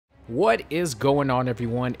What is going on,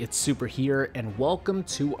 everyone? It's Super here, and welcome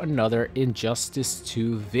to another Injustice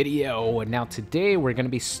 2 video. And now today we're going to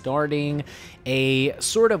be starting a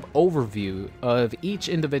sort of overview of each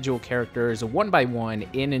individual characters one by one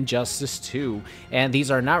in Injustice 2. And these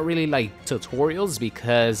are not really like tutorials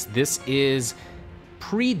because this is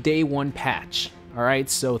pre-day one patch. Alright,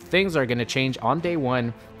 so things are going to change on day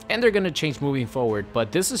one. And they're going to change moving forward,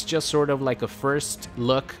 but this is just sort of like a first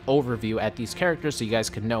look overview at these characters so you guys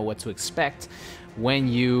can know what to expect when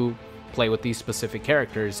you play with these specific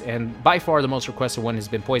characters. And by far the most requested one has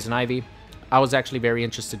been Poison Ivy. I was actually very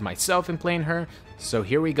interested myself in playing her, so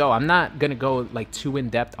here we go. I'm not going to go like too in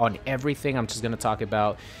depth on everything. I'm just going to talk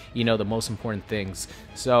about, you know, the most important things.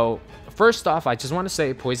 So first off, I just want to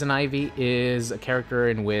say Poison Ivy is a character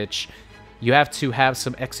in which you have to have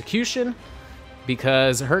some execution,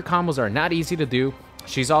 because her combos are not easy to do.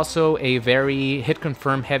 She's also a very hit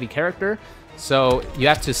confirm heavy character, so you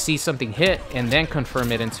have to see something hit and then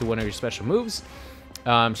confirm it into one of your special moves.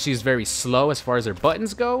 She's very slow as far as her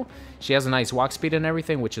buttons go. She has a nice walk speed and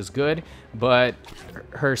everything, which is good, but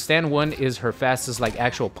her stand 1 is her fastest like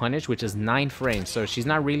actual punish, which is 9 frames, so she's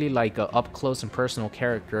not really like a up close and personal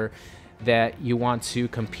character that you want to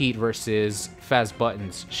compete versus fast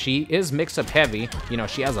buttons. She is mix-up heavy. You know,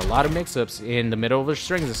 she has a lot of mix-ups in the middle of her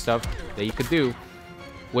strings and stuff that you could do,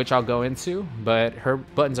 which I'll go into, but her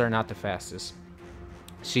buttons are not the fastest.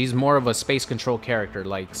 She's more of a space control character,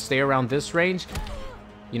 like stay around this range,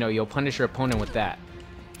 you know, you'll punish your opponent with that.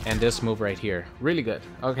 And this move right here, really good.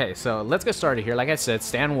 Okay, so let's get started here. Like I said,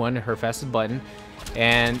 stand 1, her fastest button,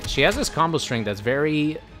 and she has this combo string that's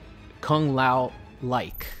very Kung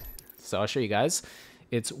Lao-like. So I'll show you guys.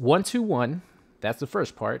 It's 1-2-1. That's the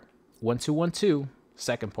first part. 1-2-1-2.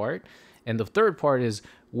 Second part. And the third part is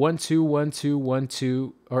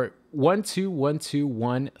 1-2-1-2-1-2, or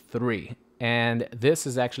 1-2-1-2-1-3. And this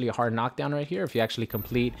is actually a hard knockdown right here. If you actually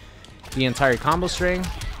complete the entire combo string,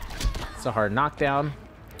 it's a hard knockdown.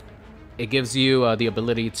 It gives you the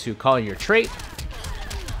ability to call in your trait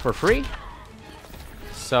for free.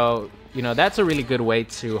 So, you know, that's a really good way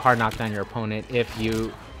to hard knock down your opponent if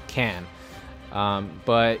you can.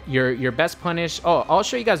 But your best punish, oh, I'll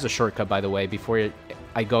show you guys the shortcut, by the way, before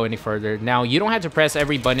I go any further. Now, you don't have to press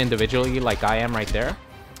every button individually like I am right there.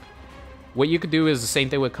 What you could do is the same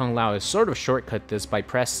thing with Kung Lao, is sort of shortcut this by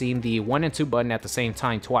pressing the 1 and 2 button at the same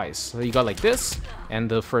time twice. So you go like this,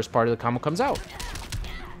 and the first part of the combo comes out.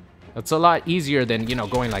 It's a lot easier than, you know,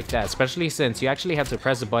 going like that, especially since you actually have to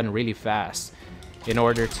press the button really fast in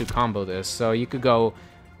order to combo this. So you could go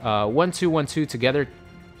 1-2-1-2 together,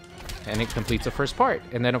 and it completes the first part.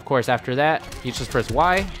 And then, of course, after that, you just press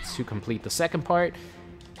Y to complete the second part.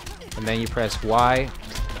 And then you press Y,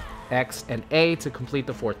 X, and A to complete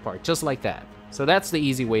the fourth part, just like that. So that's the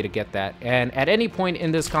easy way to get that. And at any point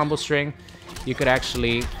in this combo string, you could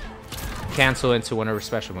actually cancel into one of her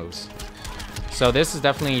special moves. So this is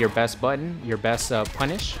definitely your best button, your best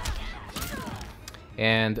punish.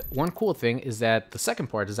 And one cool thing is that the second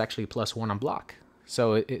part is actually +1 on block.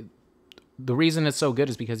 So the reason it's so good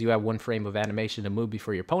is because you have 1 frame of animation to move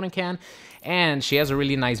before your opponent can, and she has a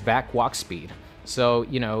really nice back walk speed. So,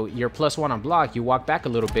 you know, you're +1 on block, you walk back a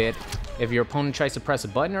little bit. If your opponent tries to press a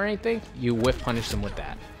button or anything, you whiff punish them with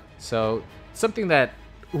that. So, something that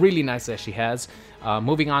really nice that she has.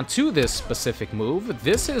 Moving on to this specific move,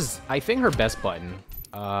 this is, I think, her best button.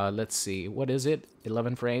 Let's see, what is it?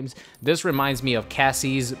 11 frames. This reminds me of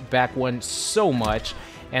Cassie's back one so much.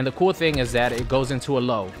 And the cool thing is that it goes into a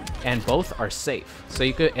low, and both are safe. So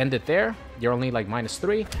you could end it there, you're only like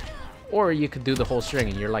 -3, or you could do the whole string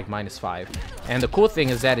and you're like -5. And the cool thing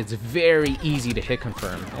is that it's very easy to hit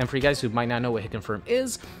confirm. And for you guys who might not know what hit confirm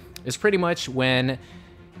is pretty much when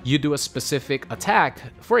you do a specific attack,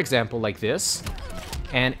 for example, like this,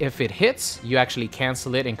 and if it hits, you actually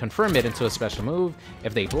cancel it and confirm it into a special move.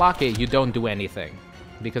 If they block it, you don't do anything,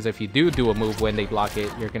 because if you do a move when they block it,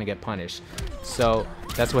 you're gonna get punished. So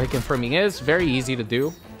that's what hit confirming is. Very easy to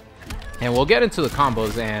do, and we'll get into the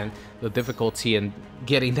combos and the difficulty in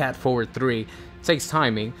getting that forward 3. It takes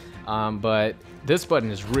timing, but this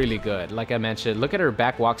button is really good. Like I mentioned, look at her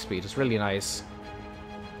back walk speed, it's really nice.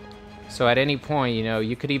 So at any point, you know,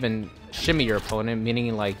 you could even shimmy your opponent,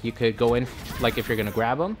 meaning like you could go in, like if you're gonna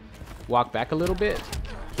grab them, walk back a little bit,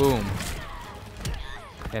 boom,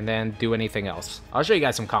 and then do anything else. I'll show you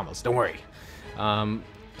guys some combos, don't worry.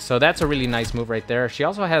 So that's a really nice move right there. She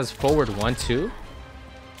also has forward 1-2,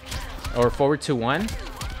 or forward 2-1,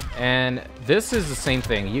 and this is the same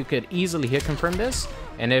thing. You could easily hit confirm this,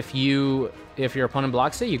 and if your opponent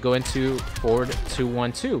blocks it, you go into forward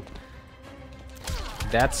 2-1-2.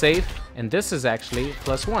 That's safe, and this is actually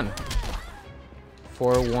 +1.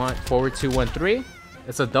 forward 2, 1, 3.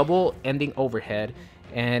 It's a double ending overhead,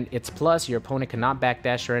 and it's plus your opponent cannot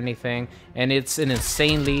backdash or anything, and it's an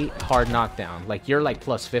insanely hard knockdown. Like, you're like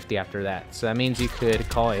plus 50 after that, so that means you could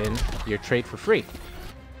call in your trait for free.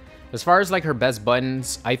 As far as like her best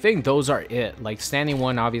buttons, I think those are it. Like standing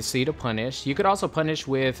 1, obviously, to punish. You could also punish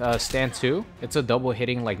with stand 2. It's a double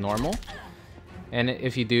hitting like normal, and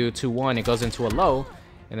if you do 2, 1, it goes into a low,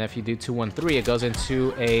 and if you do 2, 1, 3, it goes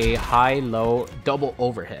into a high low double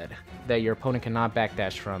overhead that your opponent cannot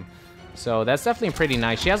backdash from. So that's definitely pretty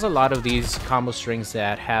nice. She has a lot of these combo strings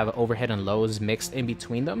that have overhead and lows mixed in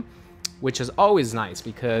between them, which is always nice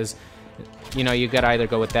because, you know, you gotta either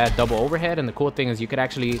go with that double overhead, and the cool thing is you could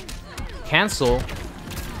actually cancel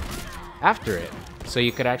after it. So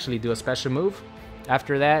you could actually do a special move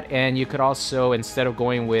after that, and you could also, instead of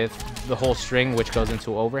going with the whole string which goes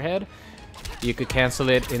into overhead, you could cancel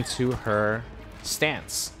it into her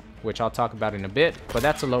stance, which I'll talk about in a bit, but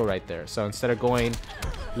that's a low right there. So instead of going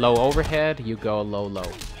low overhead, you go low low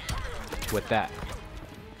with that.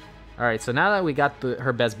 All right, so now that we got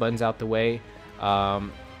her best buttons out the way,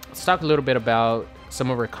 let's talk a little bit about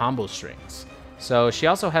some of her combo strings. So she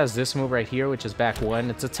also has this move right here, which is back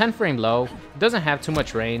 1. It's a 10 frame low. It doesn't have too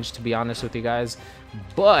much range, to be honest with you guys,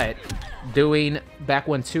 but doing back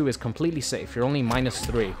 1 2 is completely safe. You're only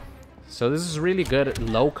 -3. So this is really good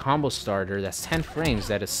low combo starter that's 10 frames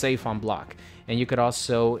that is safe on block. And you could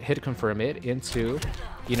also hit confirm it into,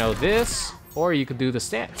 you know, this, or you could do the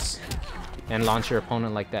stance and launch your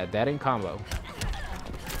opponent like that. That in combo.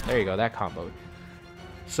 There you go, that combo.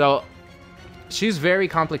 So she's very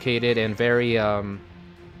complicated and very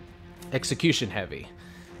execution heavy.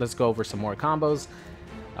 Let's go over some more combos.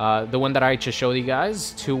 The one that I just showed you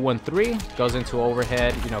guys, 2, 1, 3, goes into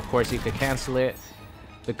overhead. You know, of course, you could cancel it.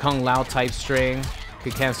 The Kung Lao type string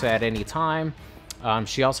could cancel at any time.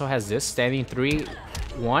 She also has this standing 3,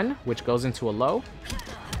 1, which goes into a low.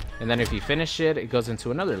 And then if you finish it, it goes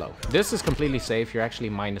into another low. This is completely safe. You're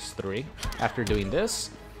actually -3 after doing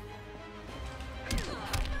this.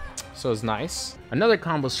 So it's nice. Another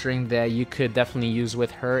combo string that you could definitely use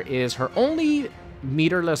with her is her only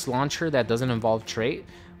meterless launcher that doesn't involve trait,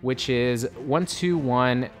 which is 1, 2,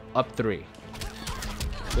 1, up 3.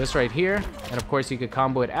 This right here, and of course you could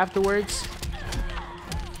combo it afterwards.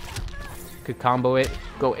 Could combo it,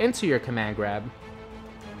 go into your command grab,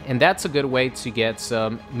 and that's a good way to get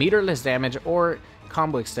some meterless damage or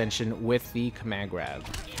combo extension with the command grab.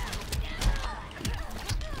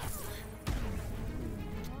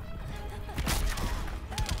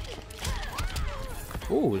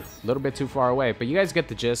 Ooh, a little bit too far away, but you guys get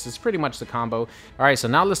the gist. It's pretty much the combo. All right, so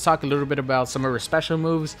now let's talk a little bit about some of her special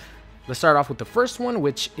moves. Let's start off with the first one,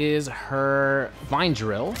 which is her Vine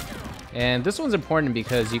Drill. And this one's important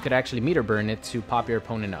because you could actually meter burn it to pop your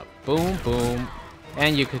opponent up. Boom, boom.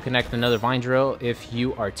 And you could connect another Vine Drill if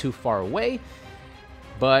you are too far away.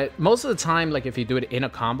 But most of the time, like if you do it in a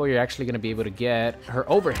combo, you're actually going to be able to get her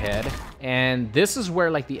overhead. And this is where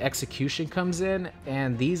like the execution comes in.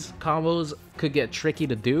 And these combos could get tricky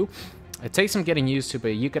to do. It takes some getting used to,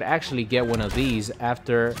 but you could actually get one of these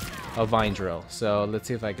after a Vine Drill. So let's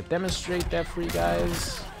see if I could demonstrate that for you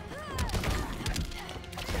guys.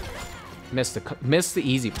 Missed the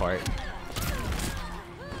easy part.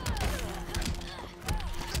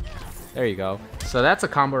 There you go. So that's a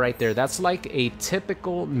combo right there. That's like a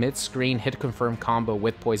typical mid-screen hit confirm combo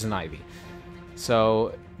with Poison Ivy.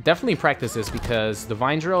 So definitely practice this because the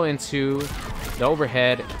Vine Drill into the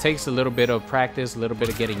overhead takes a little bit of practice, a little bit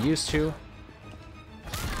of getting used to.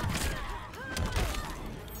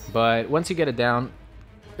 But once you get it down,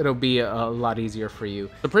 it'll be a lot easier for you.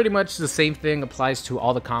 So pretty much the same thing applies to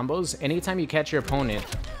all the combos. Anytime you catch your opponent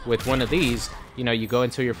with one of these, you know, you go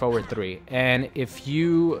into your forward 3. And if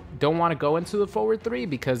you don't want to go into the forward 3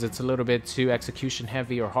 because it's a little bit too execution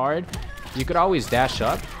heavy or hard, you could always dash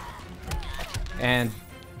up and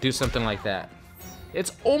do something like that.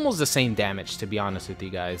 It's almost the same damage, to be honest with you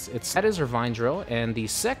guys. That is her Vine Drill, and the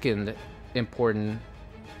second important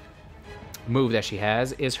move that she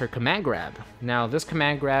has is her command grab. Now, this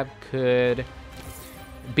command grab could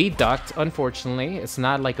be ducked. Unfortunately, it's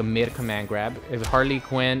not like a mid command grab. If Harley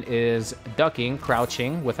Quinn is ducking,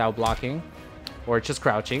 crouching without blocking, or just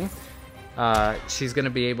crouching, she's gonna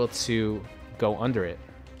be able to go under it,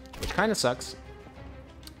 which kind of sucks.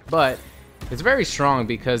 But it's very strong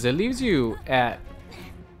because it leaves you at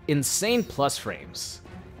insane plus frames.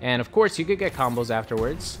 And of course, you could get combos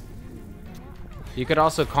afterwards. You could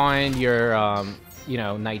also call in your, you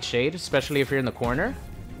know, Nightshade, especially if you're in the corner.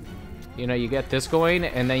 You know, you get this going,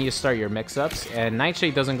 and then you start your mix-ups, and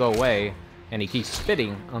Nightshade doesn't go away, and he keeps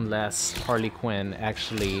spitting unless Harley Quinn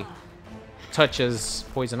actually touches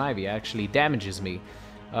Poison Ivy. It actually damages me.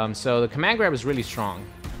 So the command grab is really strong.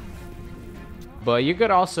 But you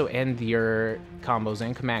could also end your combos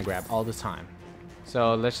and command grab all the time.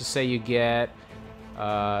 So let's just say you get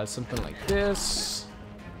something like this.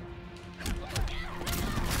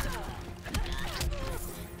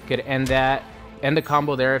 You could end the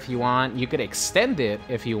combo there if you want. You could extend it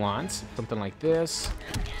if you want. Something like this.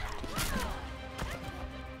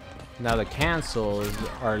 Now the cancels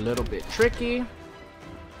are a little bit tricky.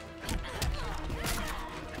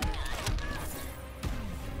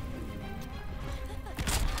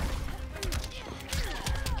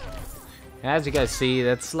 As you guys see,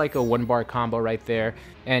 that's like a 1-bar combo right there.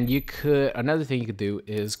 And you could, another thing you could do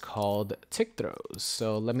is called tick throws.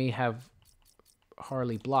 So let me have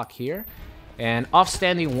Harley block here. And off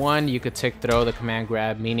standing 1, you could tick throw the command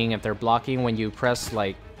grab, meaning if they're blocking when you press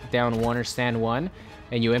like down 1 or stand 1,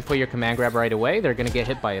 and you input your command grab right away, they're gonna get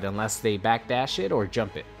hit by it unless they backdash it or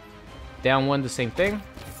jump it. Down 1, the same thing.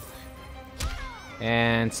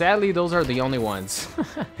 And sadly, those are the only ones.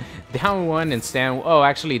 Down 1 and stand... Oh,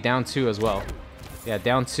 actually, down 2 as well. Yeah,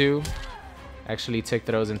 down 2 actually tick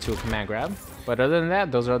throws into a command grab. But other than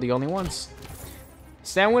that, those are the only ones.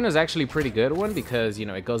 Stand 1 is actually a pretty good one because, you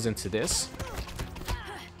know, it goes into this.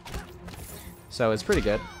 So it's pretty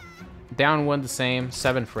good. Down 1 the same,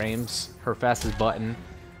 7 frames, her fastest button.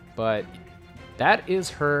 But that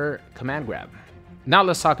is her command grab. Now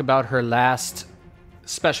let's talk about her last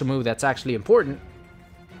special move that's actually important,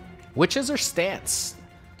 which is her stance.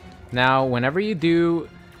 Now, whenever you do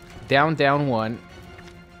down 1,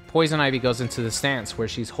 Poison Ivy goes into the stance where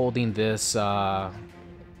she's holding this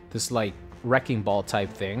this like wrecking ball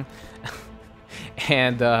type thing.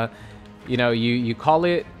 And you know, you call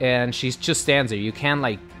it and she just stands there. You can't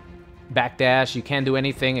like backdash, you can't do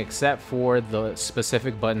anything except for the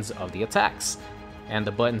specific buttons of the attacks. And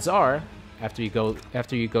the buttons are, after you go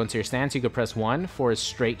into your stance, you could press 1 for a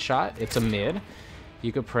straight shot. It's a mid.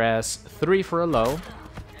 You could press 3 for a low.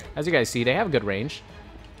 As you guys see, they have good range.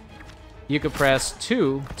 You could press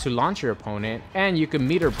 2 to launch your opponent, and you could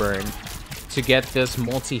meter burn to get this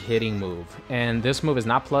multi-hitting move. And this move is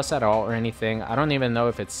not plus at all or anything. I don't even know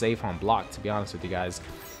if it's safe on block, to be honest with you guys.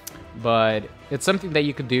 But it's something that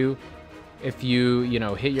you could do if you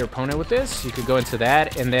know, hit your opponent with this. You could go into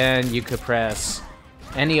that, and then you could press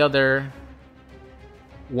any other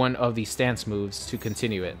one of these stance moves to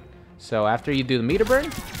continue it. So after you do the meter burn,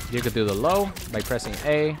 you could do the low by pressing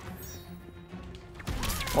A,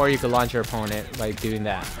 or you could launch your opponent by doing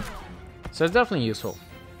that. So it's definitely useful.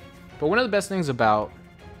 But one of the best things about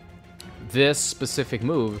this specific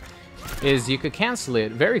move is you could cancel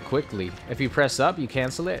it very quickly. If you press up, you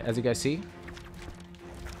cancel it, as you guys see.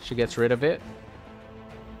 She gets rid of it.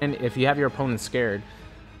 And if you have your opponent scared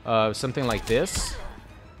of something like this,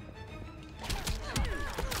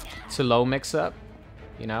 to low mix up,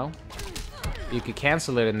 you know, you could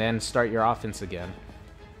cancel it and then start your offense again.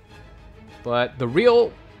 But the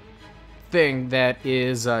real thing that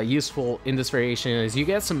is useful in this variation is you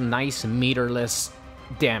get some nice meterless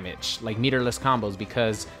damage, like meterless combos,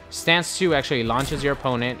 because stance 2 actually launches your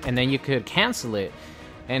opponent and then you could cancel it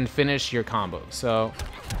and finish your combo. So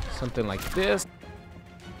something like this.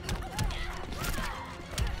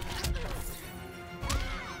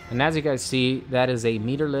 And as you guys see, that is a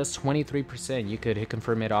meterless 23%. You could hit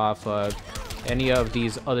confirm it off of any of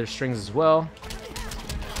these other strings as well.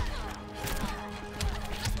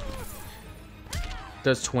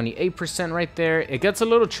 Does 28% right there. It gets a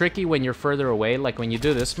little tricky when you're further away. Like when you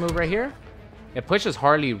do this move right here, it pushes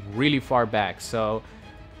Harley really far back. So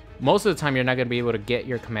most of the time you're not going to be able to get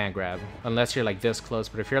your command grab unless you're like this close.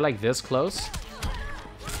 But if you're like this close,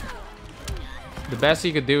 the best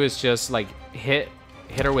you could do is just like hit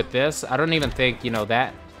her with this. I don't even think, you know,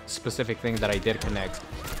 that specific thing that I did connect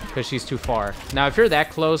because she's too far. Now, if you're that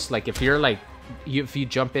close, like if you're like, if you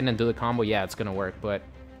jump in and do the combo, yeah, it's gonna work. But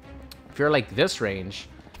if you're like this range,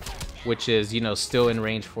 which is, you know, still in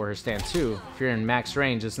range for her stand 2, if you're in max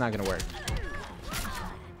range, it's not gonna work.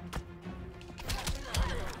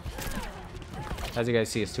 As you guys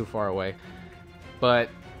see, it's too far away. But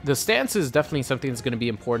the stance is definitely something that's going to be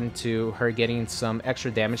important to her getting some extra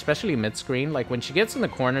damage, especially mid-screen. Like when she gets in the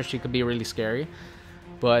corner, she could be really scary.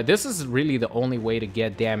 But this is really the only way to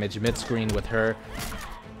get damage mid-screen with her,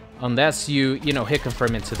 unless you know, hit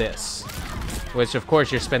confirm into this. Which, of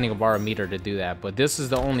course, you're spending a bar of meter to do that. But this is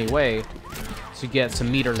the only way to get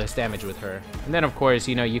some meterless damage with her. And then, of course,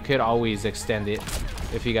 you know, you could always extend it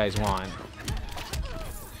if you guys want.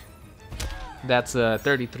 That's a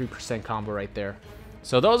 33% combo right there.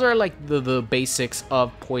 So those are like the basics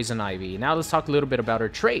of Poison Ivy. Now let's talk a little bit about her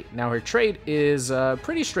trait. Now her trait is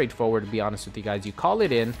pretty straightforward, to be honest with you guys. You call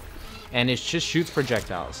it in, and it just shoots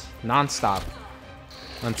projectiles non-stop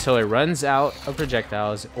until it runs out of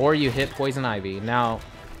projectiles, or you hit Poison Ivy. Now,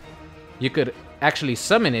 you could actually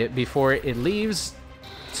summon it before it leaves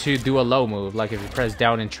to do a low move. Like if you press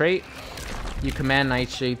down in trait, you command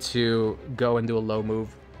Nightshade to go and do a low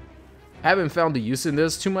move. I haven't found the use in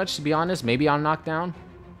this too much, to be honest. Maybe on knockdown,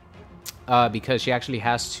 because she actually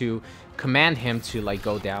has to command him to like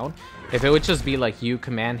go down. If it would just be like you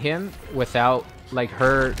command him without like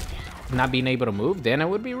her not being able to move, then it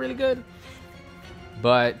would be really good.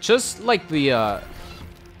 But just like the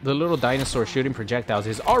little dinosaur shooting projectiles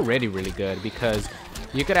is already really good, because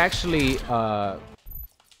you could actually have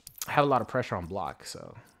a lot of pressure on block.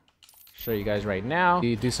 So show you guys right now.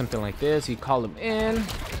 You do something like this, you call him in.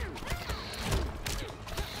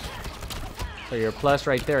 So your plus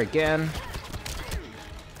right there again.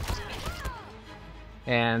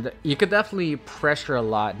 And you could definitely pressure a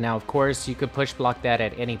lot. Now, of course, you could push block that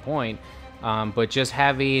at any point. But just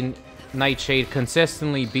having Nightshade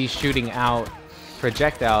consistently be shooting out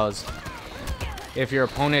projectiles, if your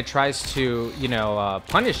opponent tries to, you know,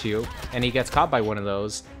 punish you and he gets caught by one of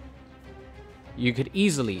those, you could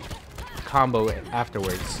easily combo it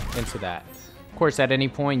afterwards into that. Of course, at any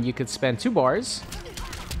point, you could spend 2 bars.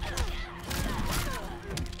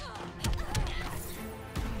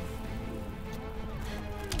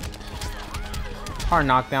 Hard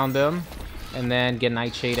knockdown them, and then get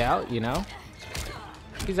Nightshade out, you know.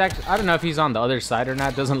 He's actually, I don't know if he's on the other side or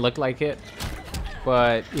not, doesn't look like it.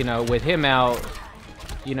 But, you know, with him out,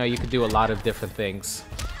 you know, you could do a lot of different things.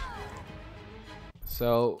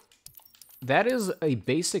 So, that is a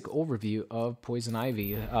basic overview of Poison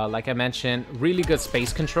Ivy. Like I mentioned, really good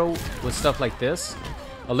space control with stuff like this.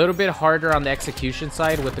 A little bit harder on the execution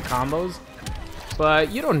side with the combos.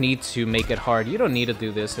 But you don't need to make it hard. You don't need to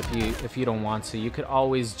do this if you don't want to. You could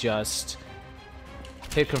always just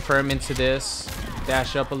hit confirm into this,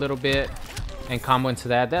 dash up a little bit, and combo into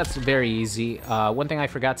that. That's very easy. One thing I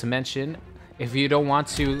forgot to mention, if you don't want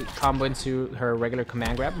to combo into her regular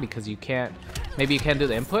command grab because you can't, maybe you can't do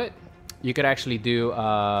the input, you could actually do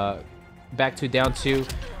back to down to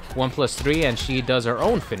 1+3, and she does her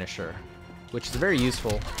own finisher, which is very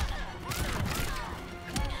useful.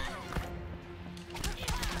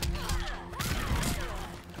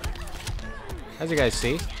 As you guys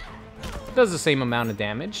see, it does the same amount of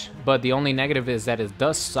damage, but the only negative is that it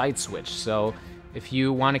does side switch. So if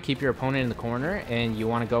you want to keep your opponent in the corner and you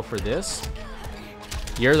want to go for this,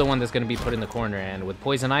 you're the one that's going to be put in the corner. And with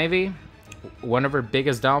Poison Ivy, one of her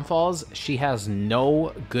biggest downfalls, she has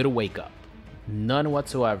no good wake up. None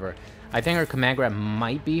whatsoever. I think her command grab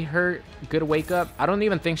might be her good wake up. I don't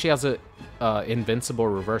even think she has a invincible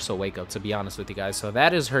reversal wake up, to be honest with you guys. So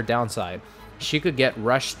that is her downside. She could get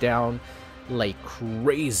rushed down like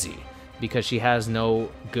crazy because she has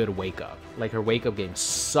no good wake up. Like, her wake up game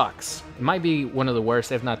sucks. It might be one of the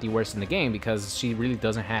worst, if not the worst in the game, because she really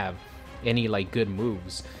doesn't have any like good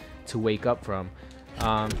moves to wake up from.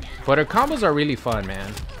 But her combos are really fun,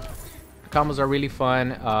 man. Combos are really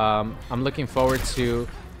fun. I'm looking forward to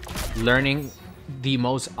learning the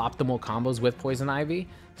most optimal combos with Poison Ivy.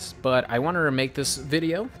 But I wanted to make this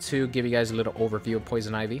video to give you guys a little overview of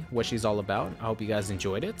Poison Ivy, what she's all about. I hope you guys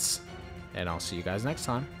enjoyed it, and I'll see you guys next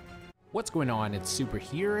time. What's going on? It's Super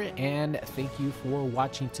here, and thank you for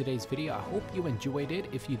watching today's video. I hope you enjoyed it.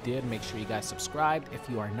 If you did, make sure you guys subscribed if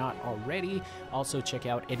you are not already. Also, check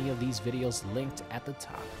out any of these videos linked at the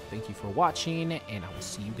top. Thank you for watching, and I will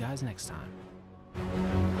see you guys next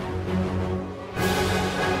time.